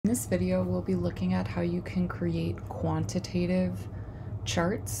this video, we'll be looking at how you can create quantitative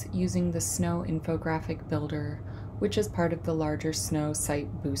charts using the SNO infographic builder, which is part of the larger SNO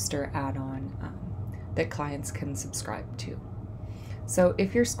site booster add-on that clients can subscribe to. So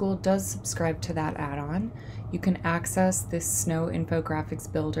if your school does subscribe to that add-on, you can access this SNO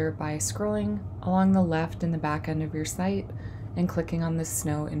infographics builder by scrolling along the left in the back end of your site and clicking on the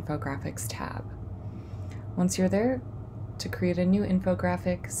SNO infographics tab. Once you're there, to create a new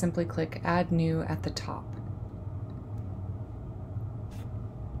infographic, simply click Add New at the top.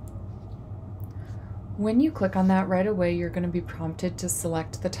 When you click on that, right away you're going to be prompted to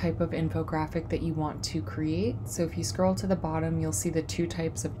select the type of infographic that you want to create. So if you scroll to the bottom, you'll see the two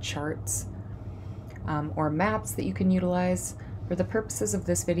types of charts or maps that you can utilize. For the purposes of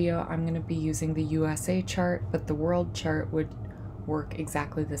this video, I'm going to be using the USA chart, but the world chart would work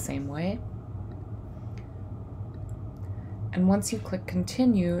exactly the same way. And once you click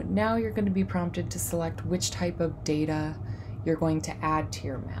Continue, now you're going to be prompted to select which type of data you're going to add to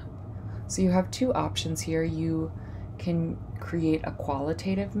your map. So you have two options here. You can create a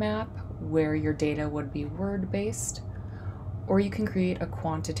qualitative map where your data would be word-based, or you can create a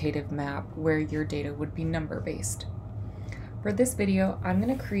quantitative map where your data would be number-based. For this video, I'm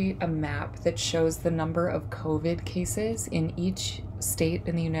going to create a map that shows the number of COVID cases in each state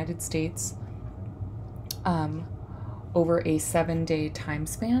in the United States over a 7-day time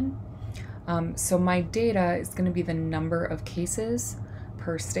span. So my data is going to be the number of cases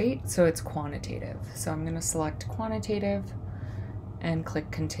per state, so it's quantitative. So I'm going to select quantitative and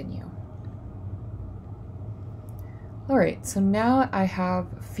click Continue. Alright, so now I have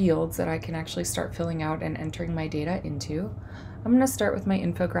fields that I can actually start filling out and entering my data into. I'm going to start with my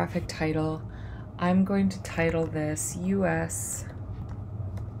infographic title. I'm going to title this US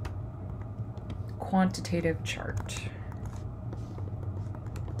Quantitative Chart.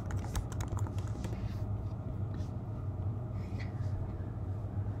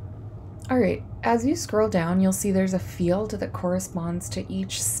 Alright, as you scroll down, you'll see there's a field that corresponds to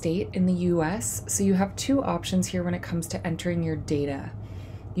each state in the US. So you have two options here when it comes to entering your data.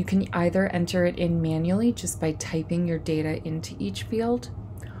 You can either enter it in manually just by typing your data into each field,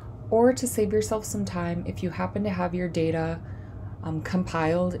 or to save yourself some time, if you happen to have your data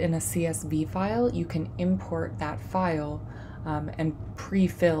compiled in a CSV file, you can import that file and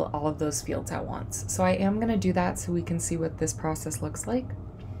pre-fill all of those fields at once. So I am going to do that so we can see what this process looks like.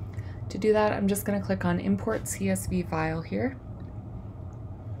 To do that, I'm just going to click on Import CSV File here.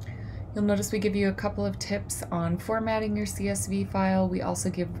 You'll notice we give you a couple of tips on formatting your CSV file. We also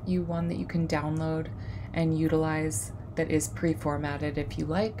give you one that you can download and utilize that is pre-formatted if you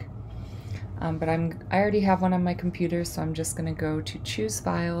like. But I already have one on my computer, so I'm just going to go to Choose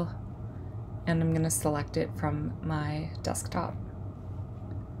File, and I'm going to select it from my desktop.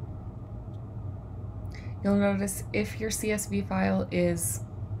 You'll notice if your CSV file is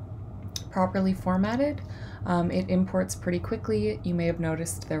properly formatted, it imports pretty quickly. You may have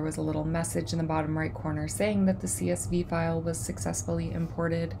noticed there was a little message in the bottom right corner saying that the CSV file was successfully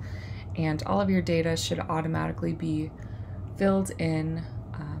imported, and all of your data should automatically be filled in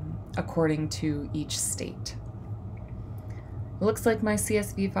according to each state. It looks like my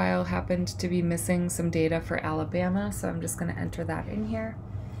CSV file happened to be missing some data for Alabama, so I'm just going to enter that in here.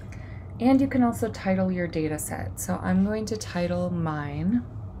 And you can also title your data set. So I'm going to title mine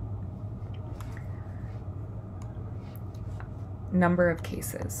Number of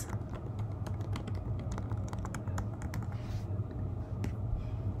Cases.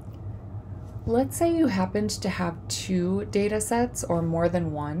 Let's say you happened to have two data sets or more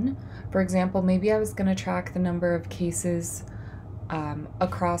than one. For example, maybe I was going to track the number of cases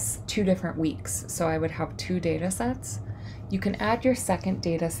across 2 different weeks. So I would have 2 data sets. You can add your second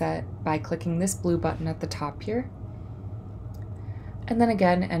data set by clicking this blue button at the top here. And then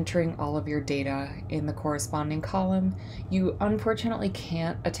again, entering all of your data in the corresponding column. You unfortunately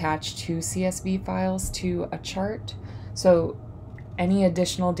can't attach 2 CSV files to a chart, so any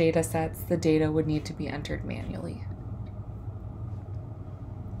additional data sets, the data would need to be entered manually.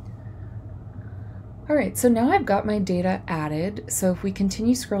 Alright, so now I've got my data added. So if we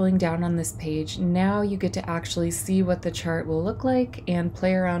continue scrolling down on this page, now you get to actually see what the chart will look like and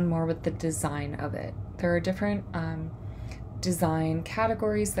play around more with the design of it. There are different design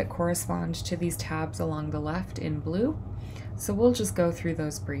categories that correspond to these tabs along the left in blue. So we'll just go through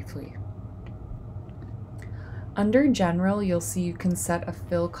those briefly. Under General, you'll see you can set a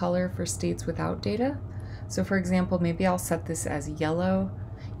fill color for states without data. So for example, maybe I'll set this as yellow.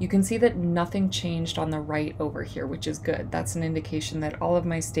 You can see that nothing changed on the right over here, which is good. That's an indication that all of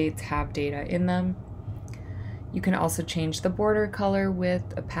my states have data in them. You can also change the border color,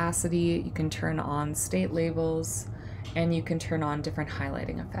 width, opacity. You can turn on state labels, and you can turn on different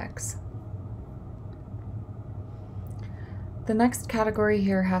highlighting effects. The next category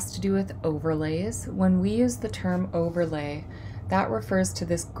here has to do with overlays. When we use the term overlay, that refers to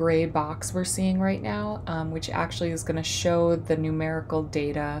this gray box we're seeing right now, which actually is going to show the numerical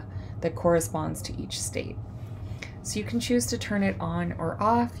data that corresponds to each state. So you can choose to turn it on or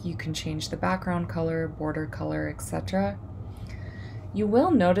off. You can change the background color, border color, etc. You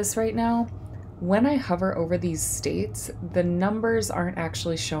will notice right now, when I hover over these states, the numbers aren't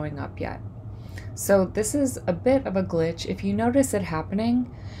actually showing up yet. So this is a bit of a glitch. If you notice it happening,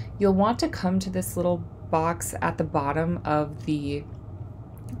 you'll want to come to this little box at the bottom of the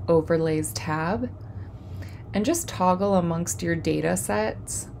Overlays tab and just toggle amongst your data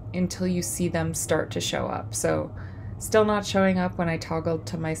sets until you see them start to show up. So still not showing up when I toggled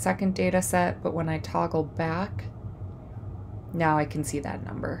to my second data set, but when I toggle back, now I can see that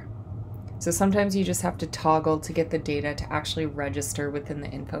number. So sometimes you just have to toggle to get the data to actually register within the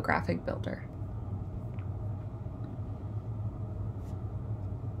infographic builder.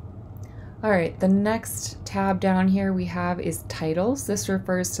 All right, the next tab down here we have is titles. This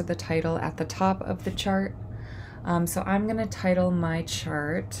refers to the title at the top of the chart. So I'm gonna title my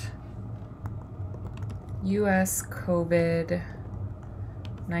chart US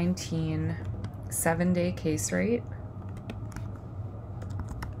COVID-19 7-day case rate.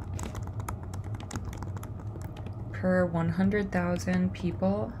 Per 100,000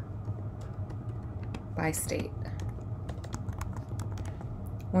 people by state.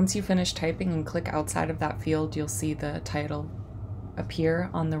 Once you finish typing and click outside of that field, you'll see the title appear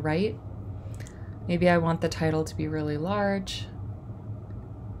on the right. Maybe I want the title to be really large.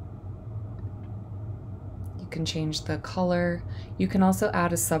 You can change the color. You can also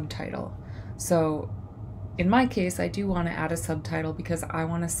add a subtitle. So in my case, I do want to add a subtitle because I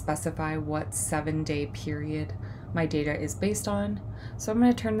want to specify what 7-day period my data is based on. So I'm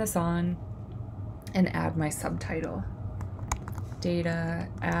going to turn this on and add my subtitle. Data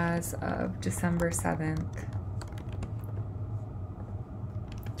as of December 7th,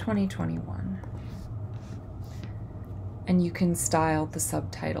 2021. And you can style the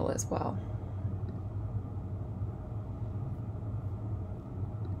subtitle as well.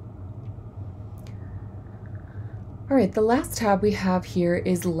 All right, the last tab we have here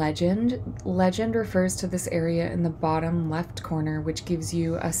is Legend. Legend refers to this area in the bottom left corner, which gives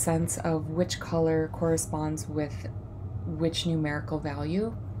you a sense of which color corresponds with which numerical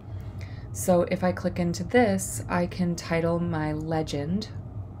value. So if I click into this, I can title my legend.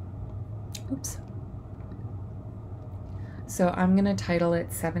 Oops. So I'm going to title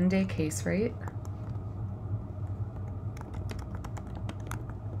it 7-day case rate.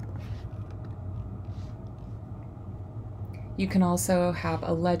 You can also have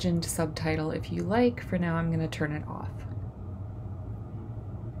a legend subtitle if you like. For now, I'm going to turn it off.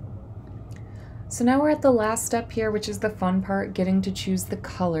 So now we're at the last step here, which is the fun part, getting to choose the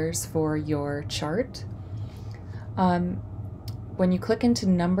colors for your chart. When you click into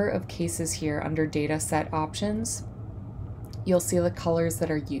number of cases here under data set options, you'll see the colors that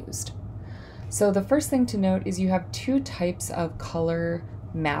are used. So the first thing to note is you have two types of color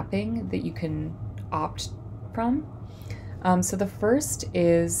mapping that you can opt from. So the first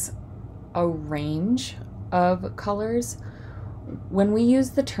is a range of colors. When we use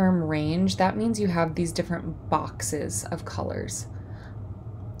the term range, that means you have these different boxes of colors.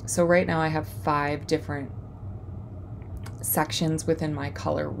 So right now I have 5 different sections within my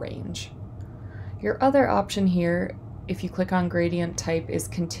color range. Your other option here, if you click on gradient type, is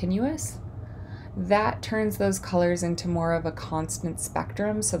continuous. That turns those colors into more of a constant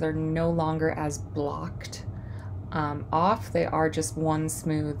spectrum, so they're no longer as blocked off. They are just one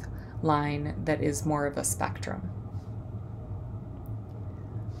smooth line that is more of a spectrum.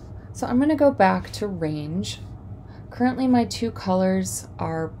 So I'm going to go back to range. Currently my 2 colors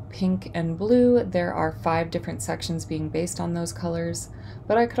are pink and blue. There are 5 different sections being based on those colors,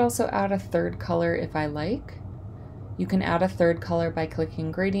 but I could also add a third color if I like. You can add a third color by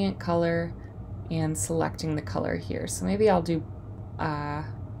clicking gradient color and selecting the color here. So maybe I'll do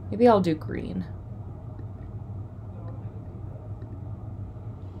green.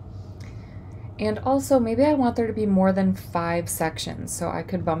 And also maybe I want there to be more than 5 sections, so I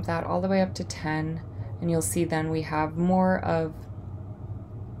could bump that all the way up to 10, and you'll see then we have more of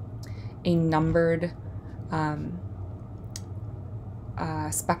a numbered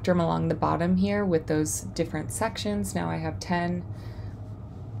spectrum along the bottom here with those different sections. Now I have 10,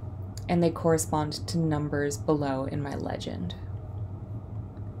 and they correspond to numbers below in my legend.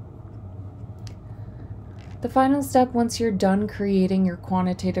 The final step once you're done creating your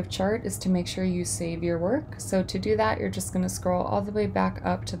quantitative chart is to make sure you save your work. So to do that, you're just going to scroll all the way back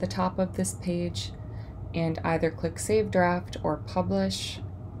up to the top of this page and either click Save Draft or Publish.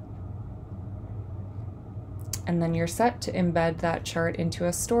 And then you're set to embed that chart into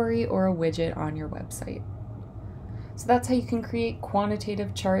a story or a widget on your website. So that's how you can create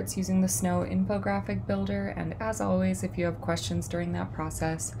quantitative charts using the SNO infographic builder. And as always, if you have questions during that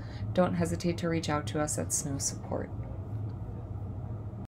process, don't hesitate to reach out to us at SNO Support.